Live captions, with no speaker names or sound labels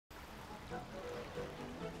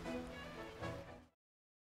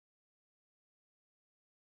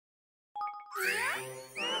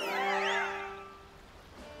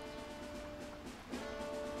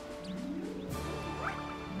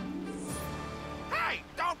Hey,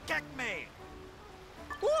 don't kick me!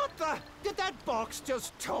 What the? Did that box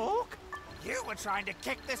just talk? You were trying to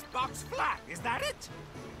kick this box flat, is that it?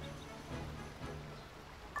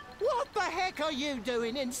 What the heck are you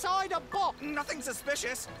doing inside a box? Nothing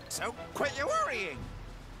suspicious, so quit your worrying.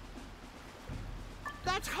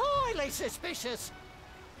 That's highly suspicious.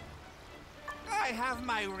 I have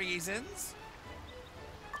my reasons.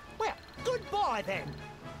 Well, goodbye then.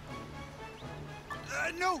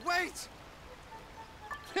 No, wait!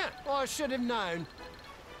 I should have known.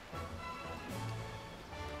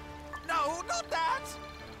 No, not that!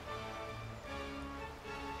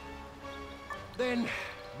 Then,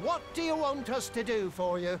 what do you want us to do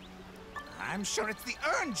for you? I'm sure it's the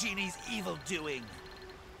Urn Genie's evil doing.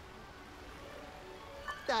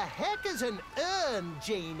 The heck is an urn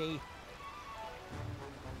genie?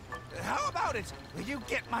 How about it? Will you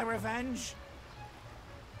get my revenge?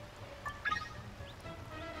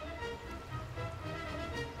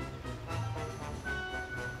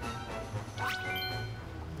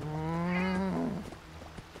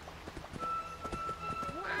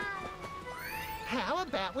 How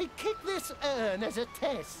about we kick this urn as a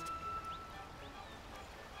test?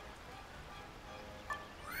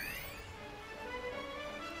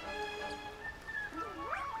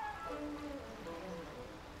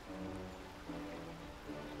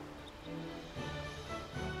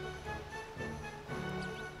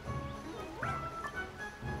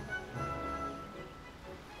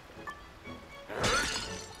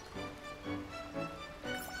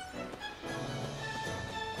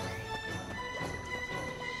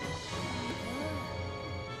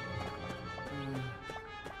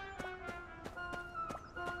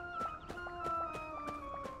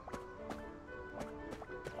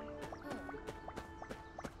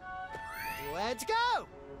 Let's go!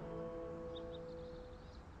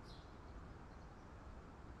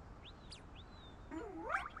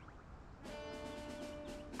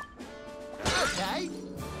 Okay.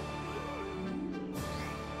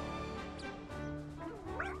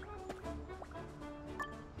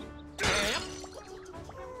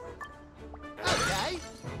 Okay.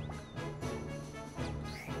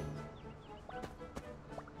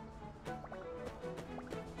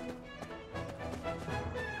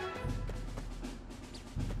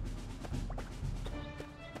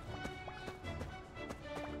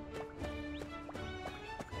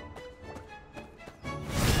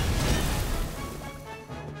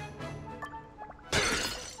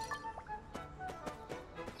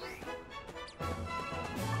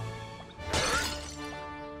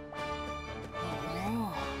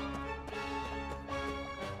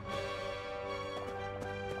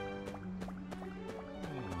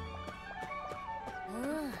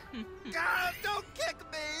 God, don't kick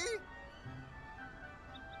me!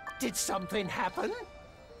 Did something happen?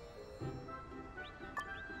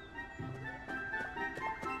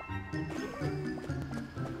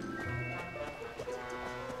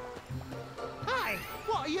 Hey,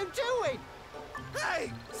 what are you doing?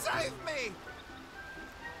 Hey, save me!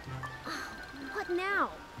 What now?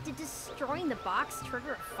 Did destroying the box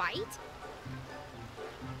trigger a fight?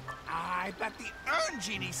 I bet the Urn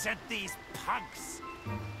Genie sent these punks.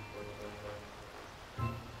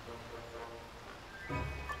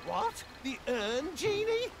 What? The urn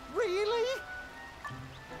genie? Really?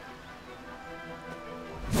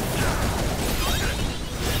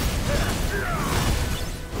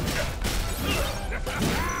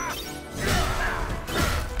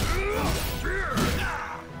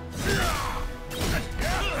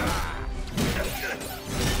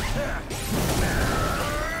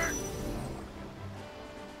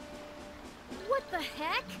 What the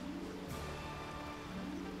heck?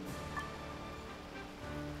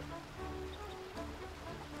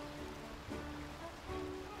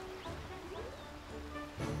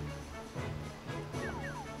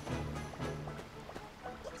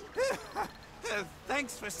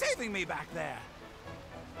 Thanks for saving me back there.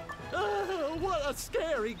 What a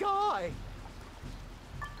scary guy!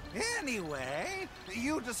 Anyway,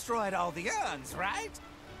 you destroyed all the urns, right?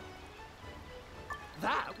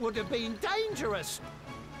 That would have been dangerous.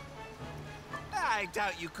 I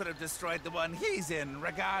doubt you could have destroyed the one he's in,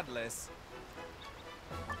 regardless.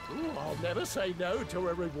 Ooh, I'll never say no to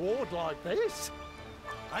a reward like this.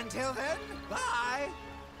 Until then, bye!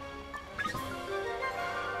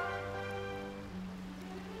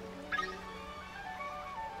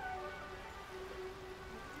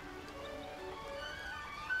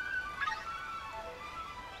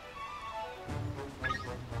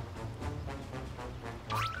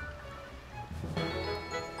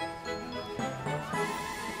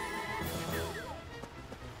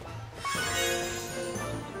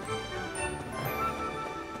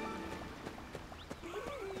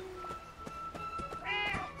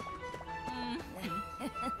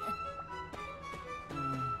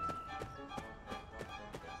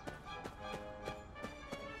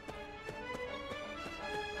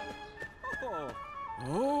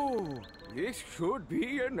 Oh, this should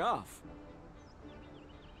be enough.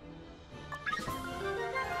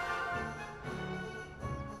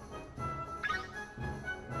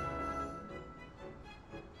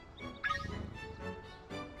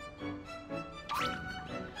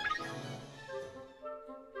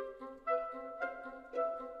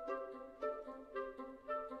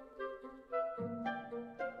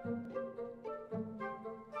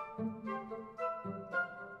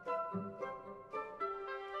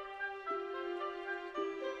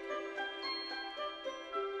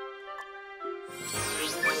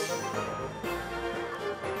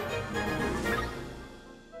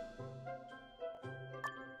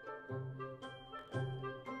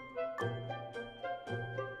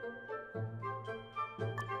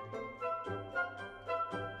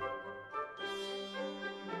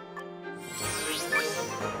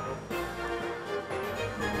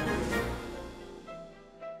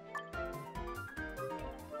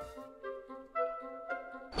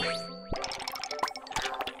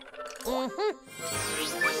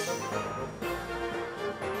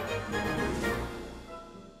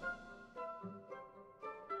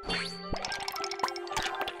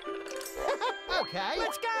 Okay,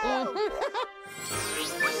 let's go!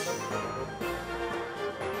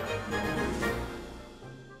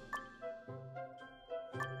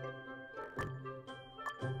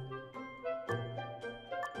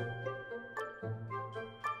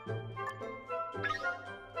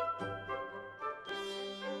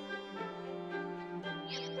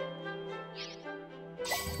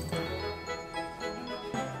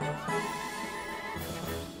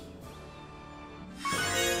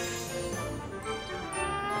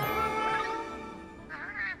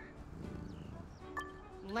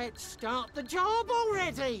 Let's start the job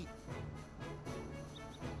already!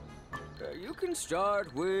 You can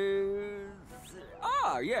start with...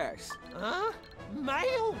 Ah, yes. Huh?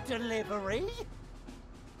 Mail delivery?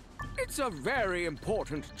 It's a very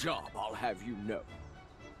important job, I'll have you know.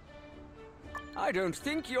 I don't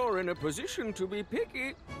think you're in a position to be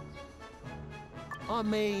picky. I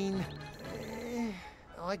mean...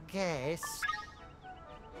 I guess.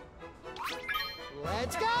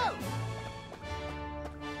 Let's go!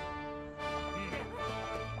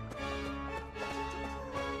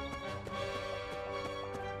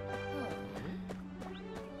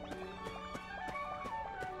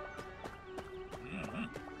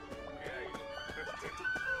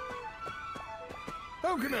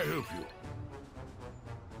 How can I help you?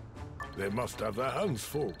 They must have their hands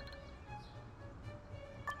full.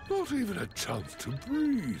 Not even a chance to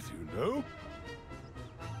breathe, you know?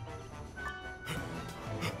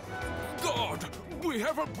 God, we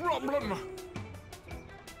have a problem!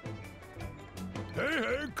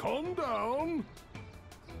 Hey, calm down.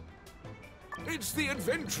 It's the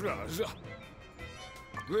adventurers.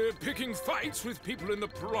 They're picking fights with people in the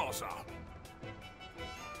plaza.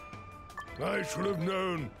 I should have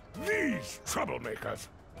known these troublemakers.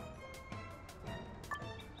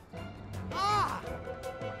 Ah!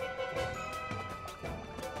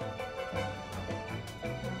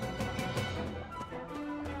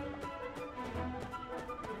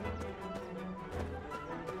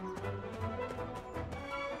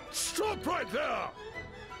 Stop right there!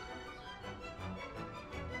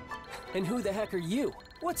 And who the heck are you?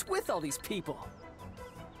 What's with all these people?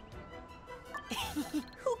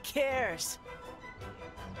 Who cares?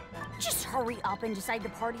 Just hurry up and decide the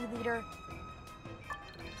party leader.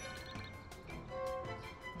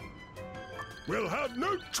 We'll have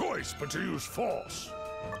no choice but to use force.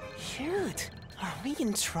 Shoot, are we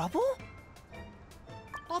in trouble?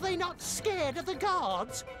 Are they not scared of the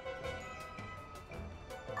guards?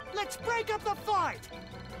 Let's break up the fight!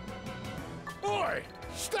 Oi!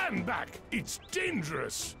 Stand back! It's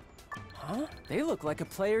dangerous! Huh? They look like a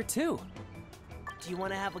player too. Do you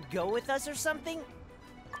want to have a go with us or something?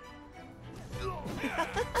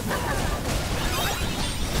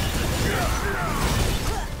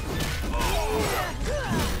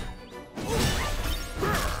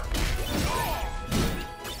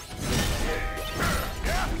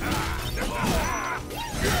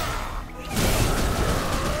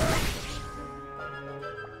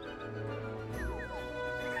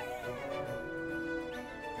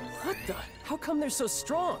 What the? How come they're so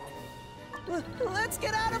strong? Let's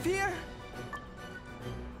get out of here!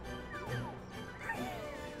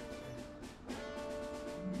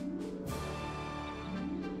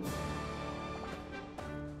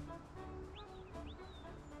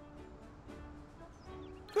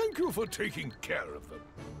 Thank you for taking care of them.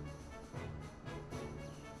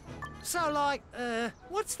 So, like,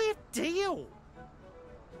 what's their deal?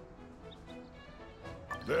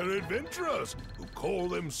 They're adventurers who call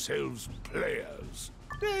themselves players.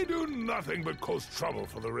 They do nothing but cause trouble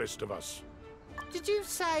for the rest of us. Did you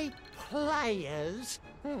say players?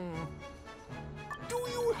 Do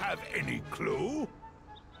you have any clue?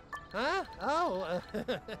 Huh? Oh,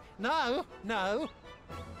 no.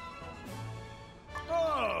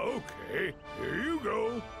 Oh, okay. Here you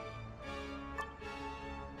go.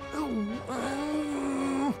 Oh.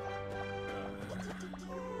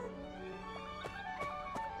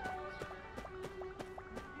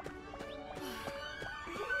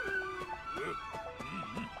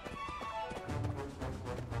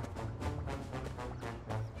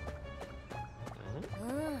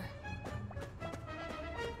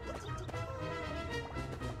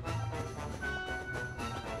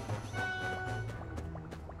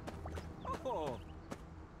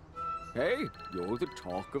 Hey, you're the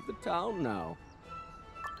talk of the town now.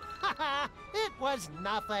 It was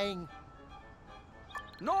nothing.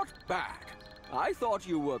 Not bad. I thought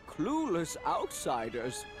you were clueless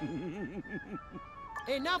outsiders.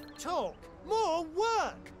 Enough talk. More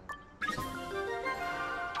work.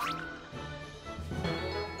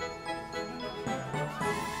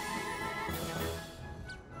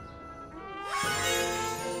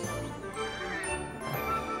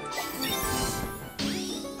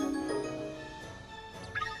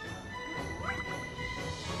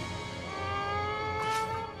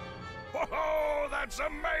 Oh, that's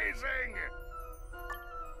amazing!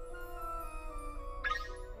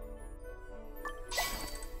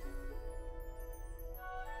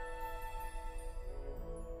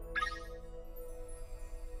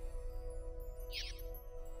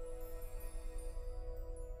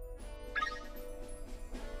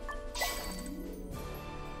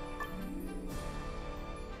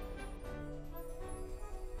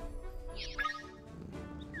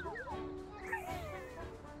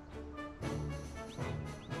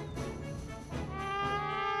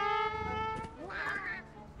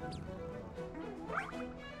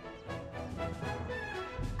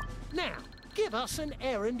 Now, give us an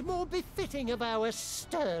errand more befitting of our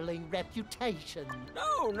sterling reputation.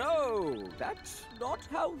 No, that's not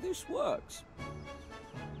how this works.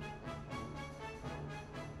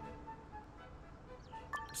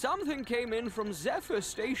 Something came in from Zephyr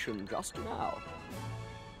Station just now.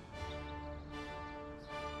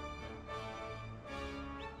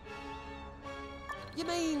 You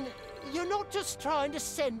mean you're not just trying to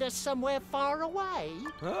send us somewhere far away?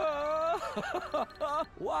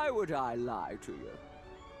 Why would I lie to you?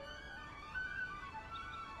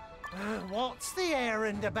 What's the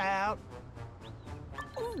errand about?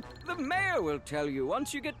 Oh, the mayor will tell you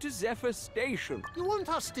once you get to Zephyr Station. You want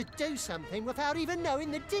us to do something without even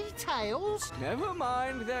knowing the details? Never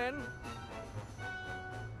mind then.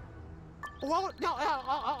 What? No,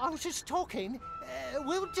 I was just talking.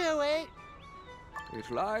 We'll do it. It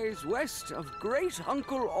lies west of Great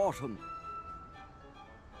Uncle Autumn.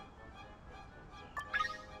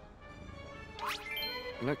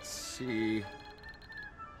 Let's see.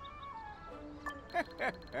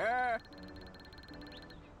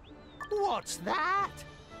 What's that?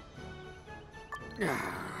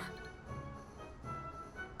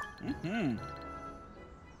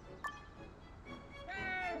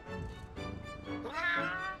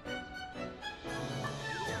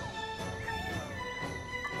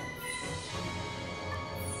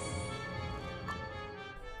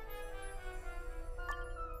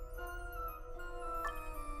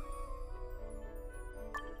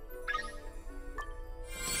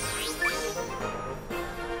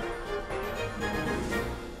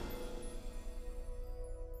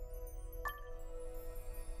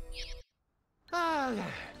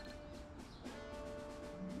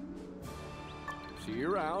 See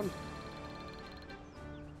you around.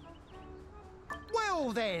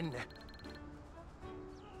 Well then.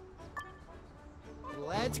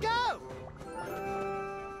 Let's go.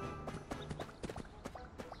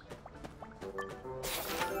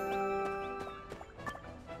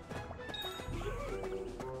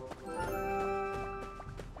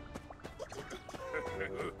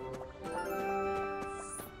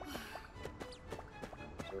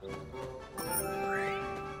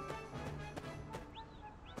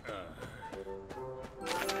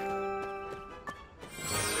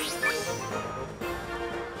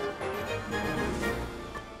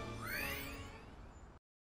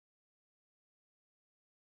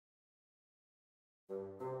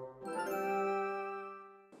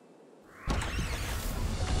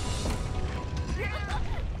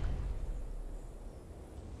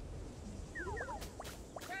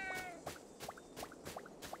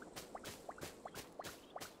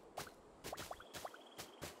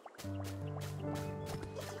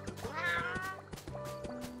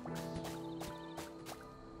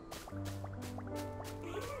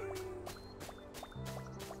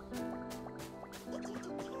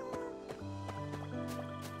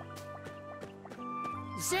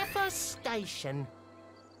 Zephyr Station.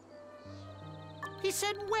 He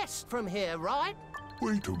said west from here, right?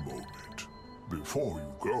 Wait a moment. Before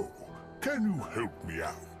you go, can you help me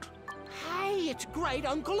out? Hey, it's Great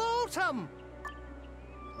Uncle Autumn!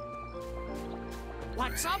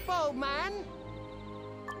 What's up, old man?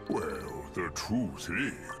 Well, the truth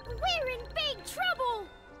is... We're in big trouble!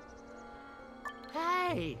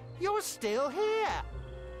 Hey, you're still here.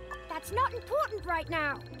 That's not important right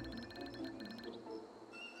now.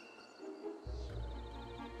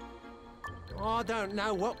 I don't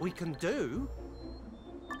know what we can do.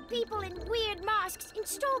 People in weird masks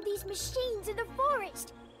installed these machines in the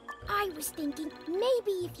forest. I was thinking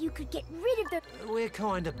maybe if you could get rid of the... We're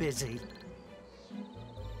kind of busy.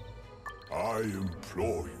 I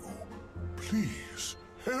implore you, please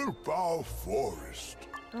help our forest.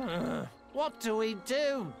 What do we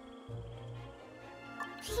do?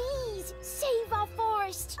 Please save our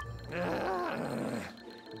forest.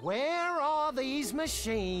 Where are these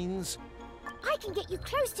machines? I can get you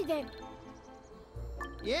close to them.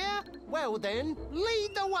 Yeah? Well then,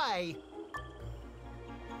 lead the way.